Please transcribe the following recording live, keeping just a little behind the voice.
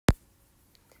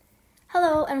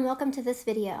Hello and welcome to this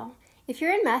video. If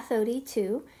you're in Math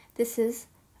OD2, this is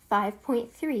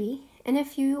 5.3, and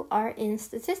if you are in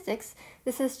Statistics,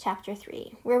 this is Chapter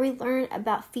 3, where we learn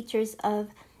about features of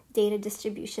data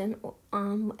distribution,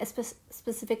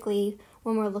 specifically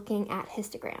when we're looking at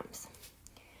histograms.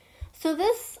 So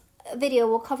this video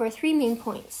will cover three main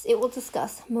points. It will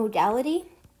discuss modality,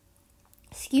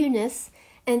 skewness,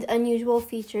 and unusual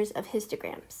features of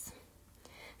histograms.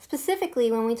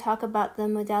 Specifically, when we talk about the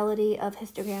modality of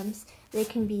histograms, they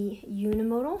can be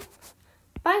unimodal,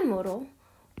 bimodal,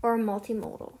 or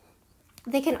multimodal.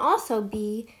 They can also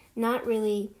be not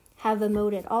really have a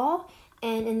mode at all,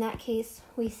 and in that case,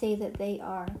 we say that they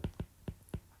are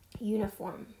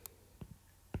uniform.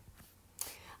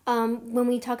 When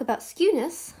we talk about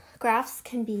skewness, graphs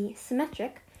can be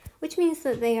symmetric, which means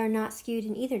that they are not skewed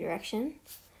in either direction.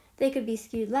 They could be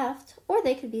skewed left, or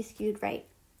they could be skewed right.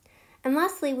 And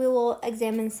lastly, we will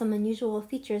examine some unusual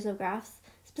features of graphs.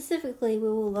 Specifically, we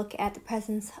will look at the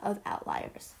presence of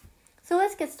outliers. So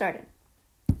let's get started.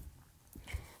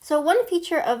 So one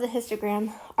feature of the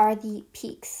histogram are the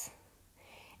peaks.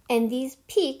 And these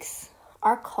peaks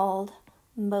are called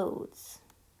modes.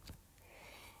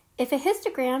 If a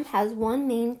histogram has one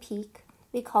main peak,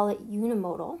 we call it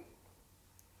unimodal.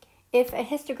 If a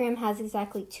histogram has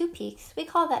exactly two peaks, we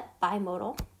call that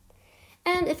bimodal.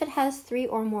 And if it has three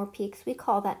or more peaks, we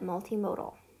call that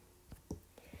multimodal.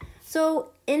 So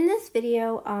in this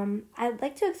video, I'd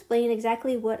like to explain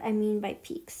exactly what I mean by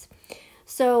peaks.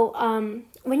 So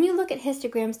when you look at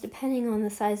histograms, depending on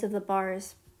the size of the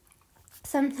bars,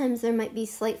 sometimes there might be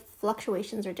slight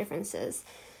fluctuations or differences.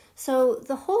 So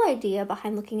the whole idea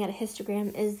behind looking at a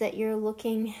histogram is that you're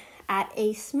looking at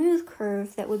a smooth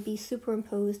curve that would be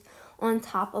superimposed on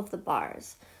top of the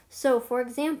bars. So for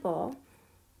example,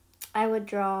 I would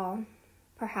draw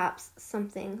perhaps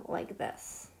something like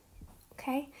this,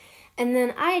 okay? And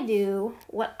then I do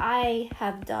what I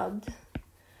have dubbed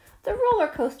the roller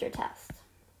coaster test.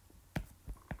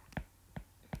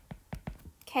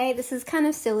 Okay, this is kind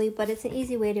of silly, but it's an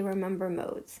easy way to remember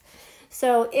modes.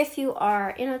 So if you are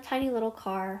in a tiny little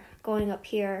car going up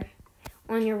here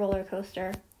on your roller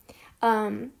coaster,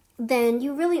 then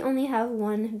you really only have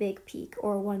one big peak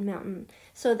or one mountain.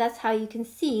 So that's how you can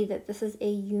see that this is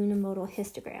a unimodal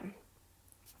histogram.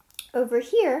 Over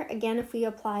here, again, if we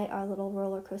apply our little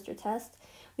roller coaster test,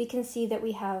 we can see that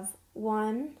we have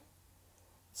 1,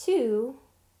 2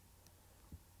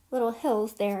 little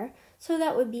hills there. So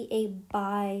that would be a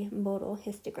bimodal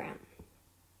histogram.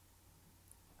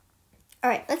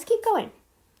 All right, let's keep going.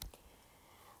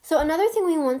 So another thing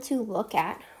we want to look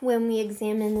at when we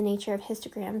examine the nature of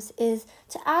histograms is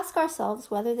to ask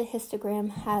ourselves whether the histogram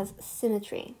has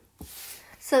symmetry.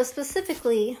 So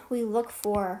specifically, we look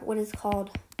for what is called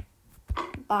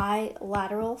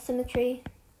bilateral symmetry.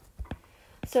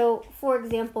 So for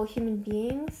example, human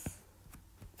beings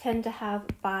tend to have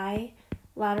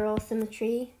bilateral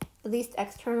symmetry, at least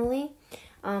externally.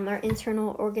 Our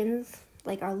internal organs,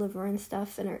 like our liver and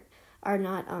stuff, are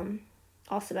not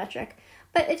all symmetric.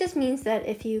 But it just means that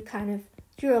if you kind of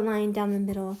drew a line down the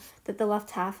middle, that the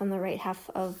left half and the right half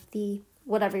of the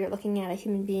whatever you're looking at, a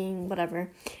human being, whatever,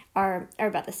 are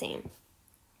about the same.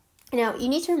 Now, you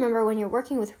need to remember when you're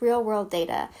working with real-world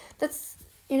data,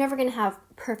 you're never going to have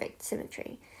perfect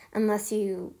symmetry unless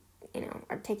you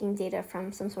are taking data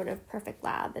from some sort of perfect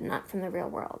lab and not from the real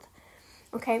world.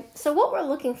 Okay, so what we're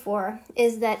looking for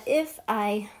is that if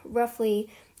I roughly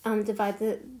divide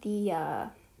the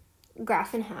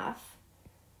graph in half,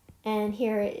 and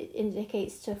here it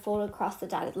indicates to fold across the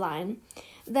dotted line,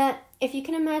 that if you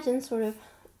can imagine sort of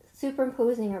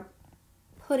superimposing or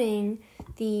putting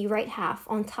the right half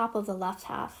on top of the left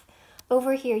half,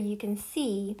 over here you can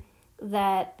see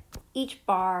that each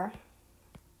bar,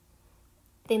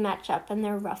 they match up and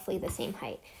they're roughly the same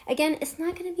height. Again, it's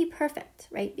not going to be perfect,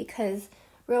 right? Because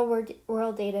real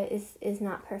world data is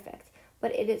not perfect,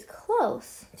 but it is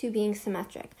close to being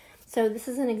symmetric. So this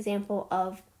is an example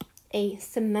of a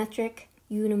symmetric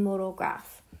unimodal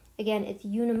graph. Again, it's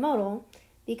unimodal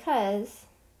because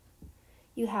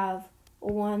you have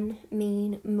one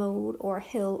main mode or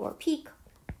hill or peak.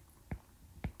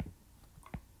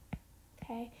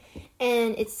 Okay,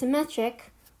 and it's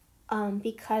symmetric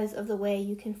because of the way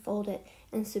you can fold it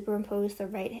and superimpose the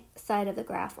right side of the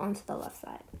graph onto the left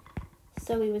side.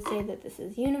 So we would say that this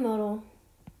is unimodal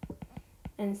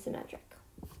and symmetric.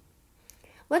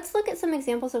 Let's look at some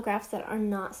examples of graphs that are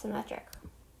not symmetric.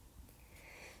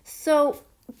 So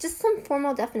just some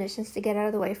formal definitions to get out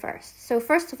of the way first. So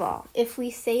first of all, if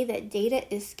we say that data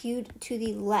is skewed to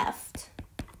the left,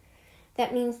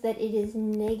 that means that it is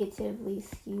negatively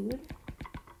skewed.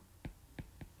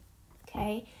 Okay.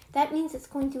 okay, that means it's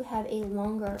going to have a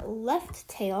longer left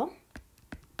tail,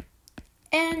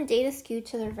 and data skewed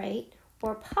to the right,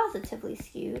 or positively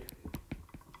skewed,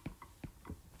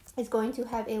 is going to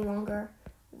have a longer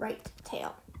right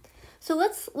tail. So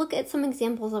let's look at some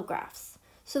examples of graphs.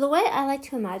 So the way I like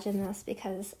to imagine this,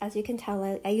 because as you can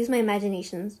tell, I use my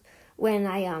imaginations when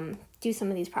I do some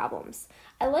of these problems.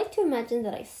 I like to imagine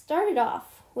that I started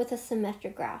off with a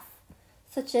symmetric graph,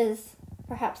 such as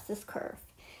perhaps this curve.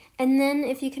 And then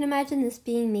if you can imagine this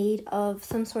being made of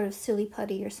some sort of silly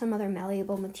putty or some other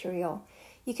malleable material,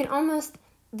 you can almost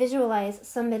visualize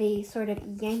somebody sort of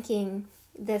yanking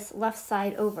this left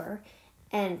side over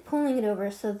and pulling it over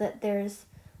so that there's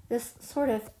this sort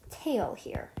of tail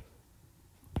here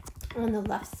on the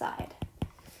left side.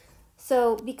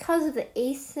 So because of the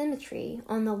asymmetry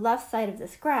on the left side of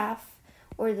this graph,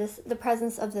 or the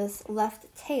presence of this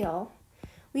left tail,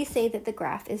 we say that the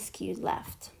graph is skewed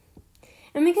left.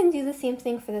 And we can do the same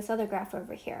thing for this other graph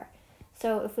over here.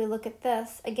 So if we look at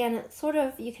this, again, it's sort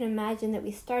of, you can imagine that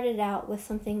we started out with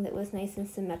something that was nice and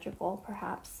symmetrical,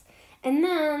 perhaps. And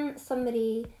then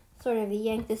somebody sort of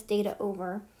yanked this data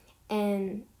over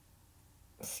and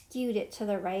skewed it to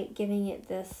the right, giving it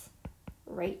this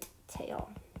right tail.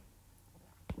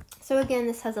 So again,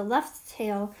 this has a left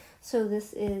tail, so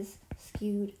this is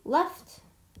skewed left.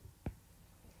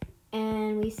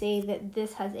 And we say that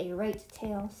this has a right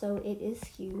tail, so it is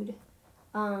skewed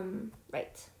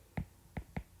right.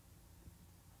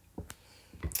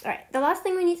 All right, the last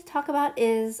thing we need to talk about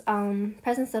is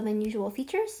presence of unusual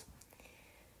features.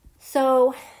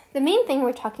 So the main thing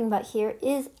we're talking about here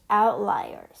is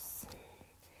outliers.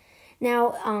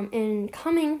 Now, in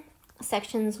coming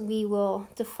sections, we will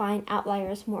define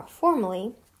outliers more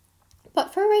formally,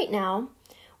 but for right now,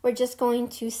 we're just going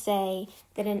to say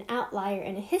that an outlier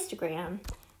in a histogram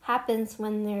happens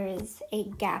when there is a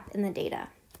gap in the data.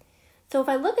 So if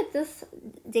I look at this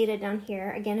data down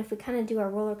here, again, if we kind of do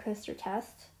our roller coaster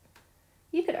test,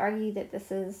 you could argue that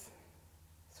this is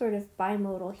sort of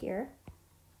bimodal here.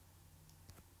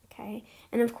 Okay,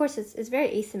 and of course it's very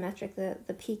asymmetric,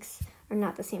 the peaks are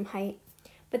not the same height.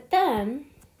 But then,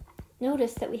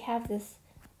 notice that we have this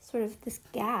sort of this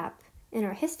gap in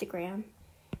our histogram,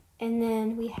 and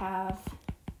then we have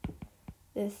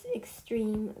this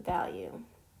extreme value.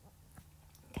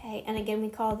 Okay, and again we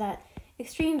call that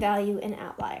extreme value an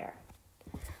outlier.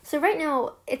 So right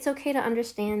now, it's okay to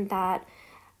understand that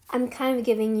I'm kind of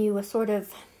giving you a sort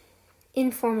of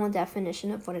informal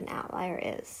definition of what an outlier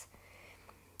is.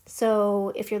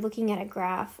 So if you're looking at a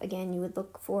graph, again, you would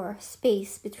look for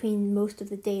space between most of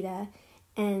the data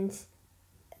and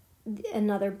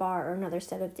another bar or another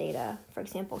set of data, for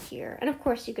example, here. And of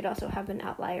course, you could also have an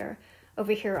outlier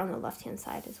over here on the left-hand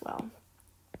side as well.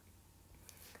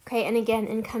 Okay, and again,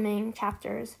 in coming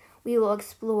chapters, we will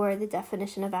explore the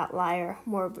definition of outlier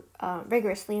more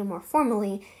rigorously and more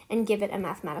formally and give it a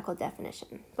mathematical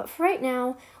definition. But for right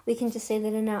now, we can just say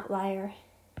that an outlier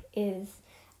is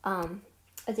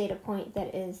a data point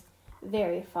that is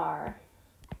very far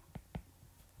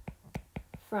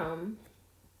from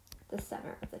the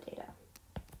center of the data.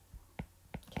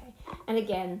 Okay, and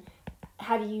again,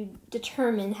 how do you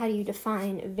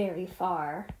define very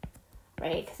far,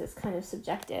 right? Because it's kind of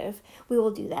subjective. We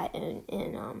will do that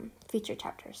in future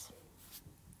chapters.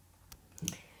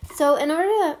 So in order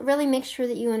to really make sure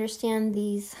that you understand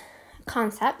these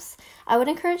concepts, I would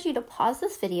encourage you to pause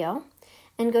this video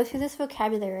and go through this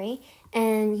vocabulary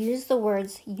and use the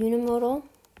words unimodal,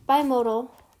 bimodal,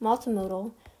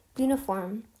 multimodal,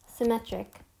 uniform,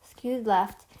 symmetric, skewed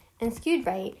left, and skewed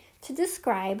right to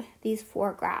describe these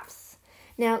 4 graphs.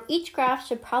 Now, each graph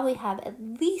should probably have at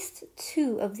least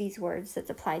 2 of these words that's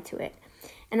applied to it.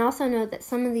 And also note that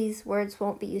some of these words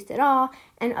won't be used at all,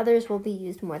 and others will be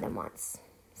used more than once.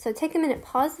 So take a minute,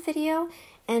 pause the video,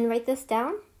 and write this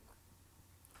down.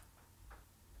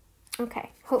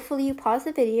 Okay, hopefully you pause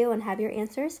the video and have your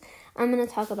answers. I'm going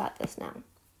to talk about this now.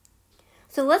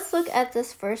 So let's look at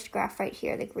this first graph right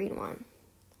here, the green one.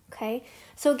 Okay,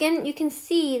 so again, you can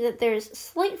see that there's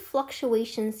slight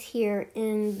fluctuations here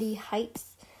in the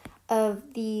heights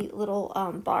of the little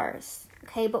bars.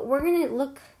 Okay, but we're going to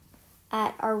look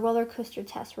at our roller coaster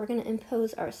test. We're going to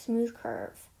impose our smooth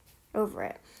curve over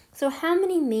it. So how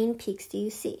many main peaks do you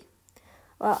see?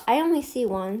 Well, I only see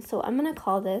one, so I'm going to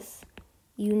call this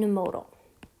unimodal.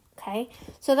 Okay,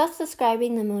 so that's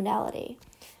describing the modality.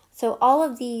 So all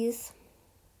of these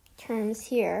terms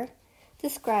here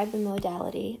describe the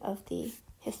modality of the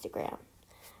histogram.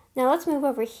 Now let's move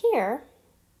over here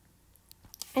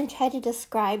and try to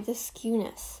describe the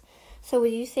skewness. So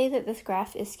would you say that this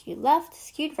graph is skewed left,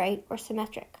 skewed right, or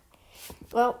symmetric?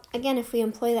 Well, again, if we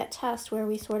employ that test where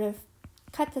we sort of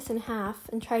cut this in half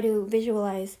and try to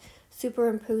visualize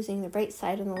superimposing the right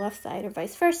side on the left side or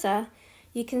vice versa,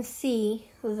 you can see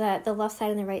that the left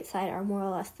side and the right side are more or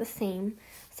less the same.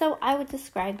 So I would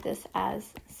describe this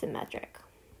as symmetric.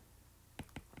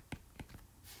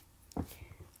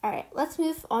 All right, let's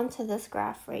move on to this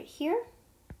graph right here.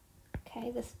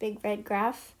 Okay, this big red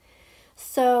graph.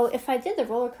 So if I did the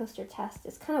roller coaster test,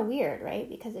 it's kind of weird, right?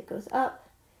 Because it goes up,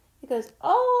 it goes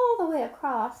all the way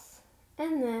across,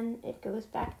 and then it goes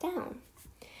back down.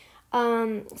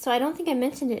 So I don't think I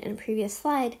mentioned it in a previous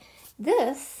slide.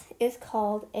 This is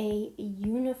called a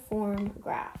uniform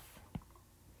graph.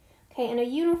 Okay, and a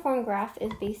uniform graph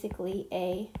is basically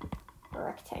a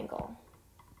rectangle.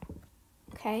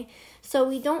 Okay, so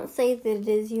we don't say that it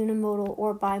is unimodal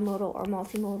or bimodal or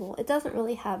multimodal. It doesn't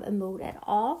really have a mode at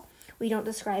all. We don't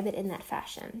describe it in that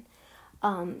fashion.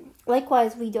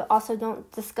 Likewise, we also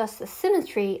don't discuss the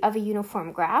symmetry of a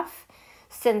uniform graph,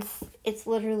 since it's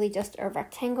literally just a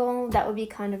rectangle. That would be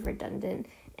kind of redundant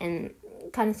and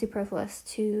kind of superfluous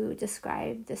to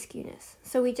describe the skewness.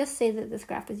 So we just say that this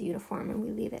graph is uniform and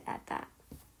we leave it at that.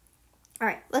 All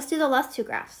right, let's do the last two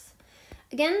graphs.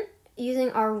 Again,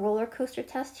 using our roller coaster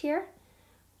test here,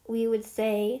 we would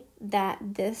say that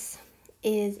this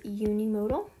is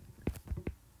unimodal.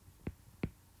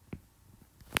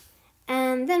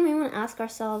 And then we want to ask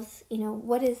ourselves,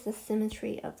 what is the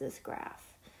symmetry of this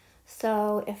graph?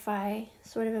 So if I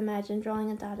sort of imagine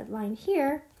drawing a dotted line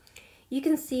here, you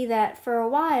can see that for a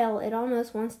while it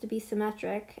almost wants to be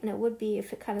symmetric, and it would be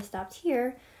if it kind of stopped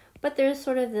here, but there's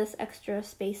sort of this extra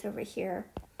space over here.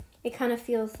 It kind of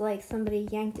feels like somebody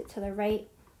yanked it to the right.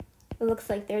 It looks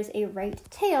like there's a right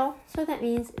tail, so that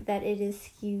means that it is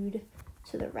skewed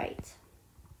to the right.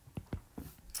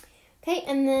 Okay,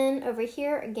 and then over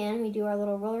here, again, we do our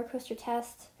little roller coaster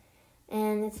test,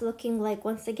 and it's looking like,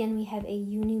 once again, we have a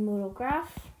unimodal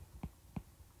graph.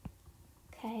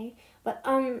 Okay, but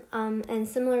and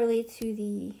similarly to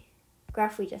the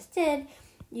graph we just did,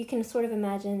 you can sort of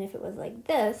imagine if it was like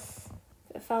this,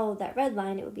 if it followed that red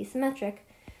line, it would be symmetric,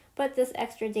 but this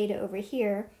extra data over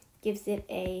here gives it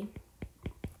a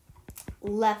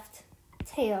left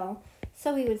tail,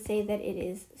 so we would say that it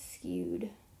is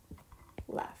skewed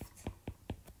left.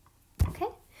 Okay,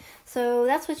 so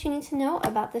that's what you need to know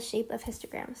about the shape of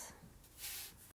histograms.